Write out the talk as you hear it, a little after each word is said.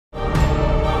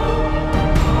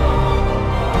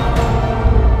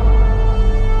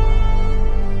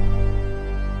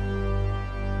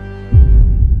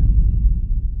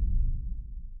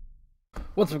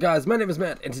What's up, guys? My name is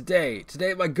Matt, and today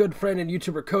my good friend and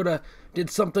YouTuber Crota did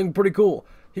something pretty cool.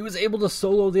 He was able to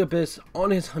solo the Abyss on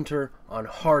his Hunter on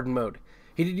hard mode.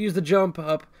 He did use the jump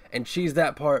up and cheese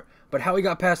that part, but how he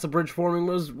got past the bridge forming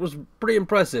was pretty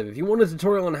impressive. If you want a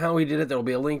tutorial on how he did it, there will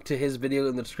be a link to his video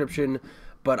in the description.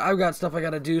 But I've got stuff I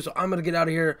gotta do, so I'm gonna get out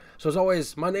of here. So as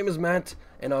always, my name is Matt,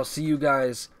 and I'll see you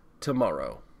guys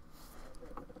tomorrow.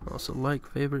 Also like,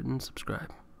 favorite, and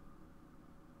subscribe.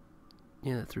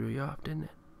 Yeah, that threw you off, didn't it?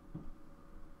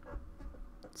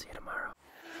 See you tomorrow.